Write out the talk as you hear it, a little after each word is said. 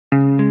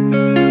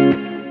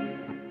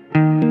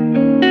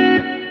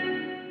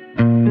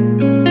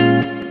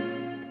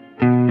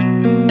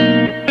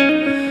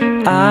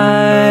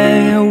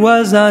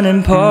was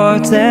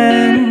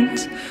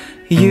unimportant.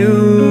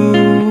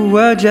 You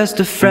were just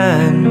a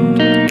friend.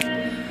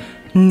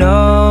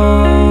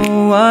 No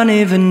one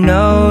even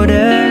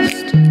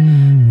noticed.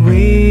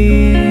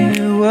 We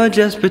were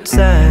just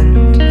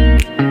pretend.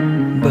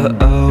 But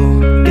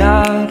oh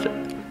God,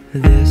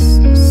 this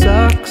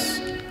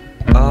sucks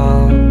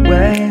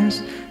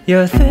always.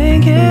 You're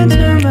thinking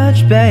too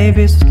much,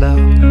 baby, slow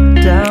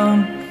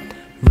down.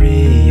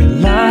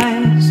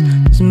 Realize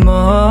there's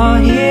more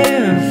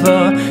here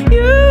for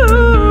you.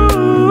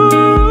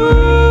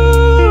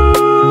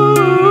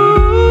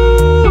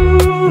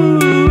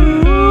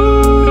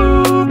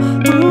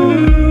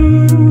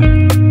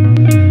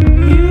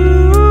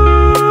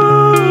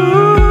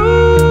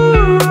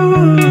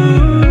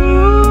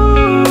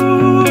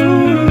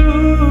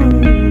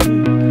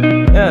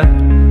 Yeah,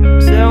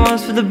 say it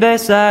once for the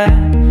Bayside.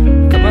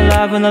 Come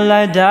alive when the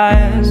light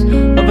dies.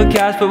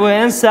 Overcast but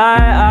we're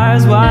inside.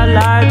 Eyes wide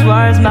light,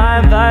 twice my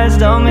advice.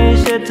 Don't mean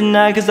shit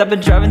tonight, cause I've been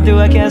driving through,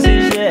 I can't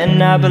see shit.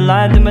 And I've been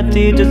lying through my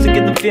teeth just to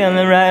get the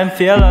feeling right and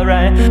feel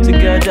alright. So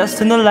girl, just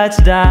turn the lights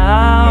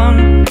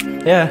down.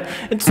 Yeah,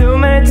 and too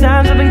many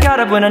times I've been caught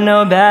up when I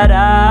know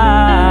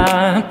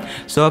better.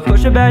 So I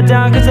push it back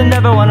down cause I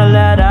never wanna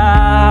let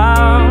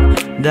out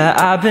that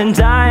I've been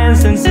dying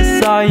since I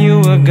saw you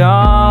were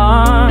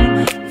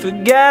gone.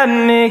 Forget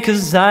me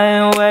cause I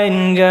ain't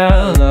waiting,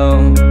 girl.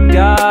 Oh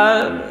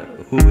God,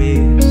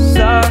 we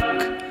suck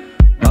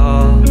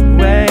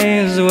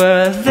always.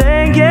 We're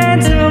thinking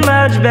too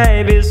much,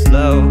 baby,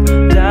 slow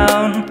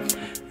down.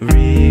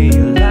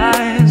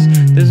 Realize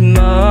there's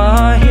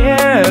more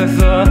here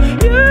for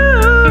you.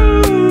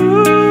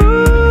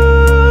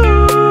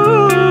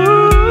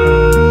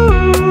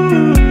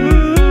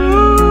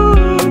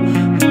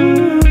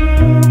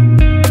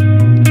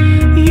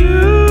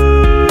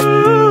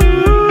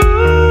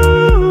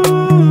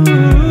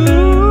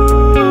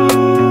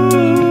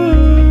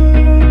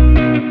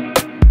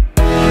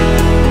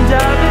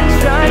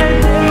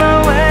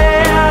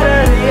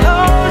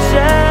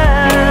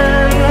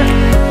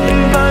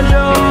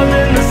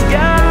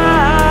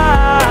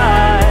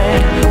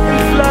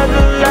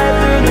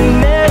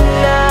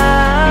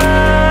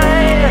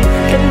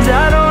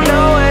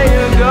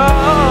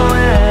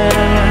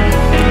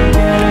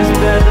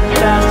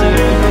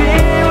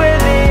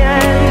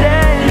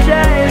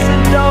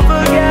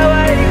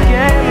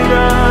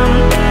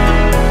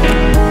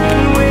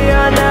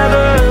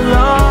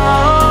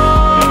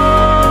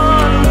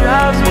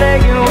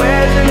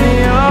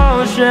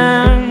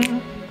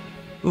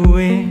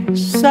 We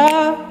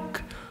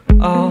suck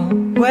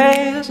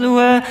always.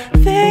 We're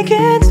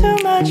thinking too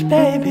much,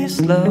 baby,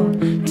 slow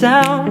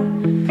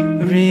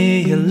down.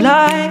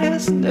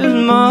 Realize there's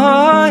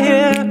more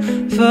here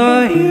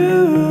for you.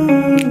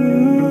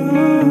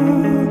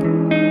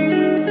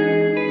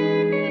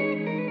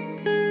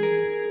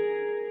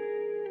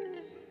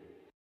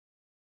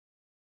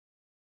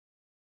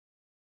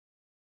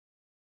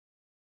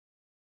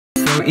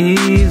 So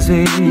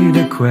easy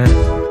to quit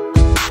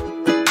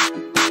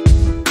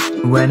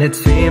when it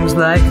seems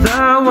like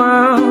the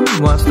world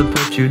wants to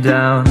put you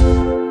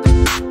down.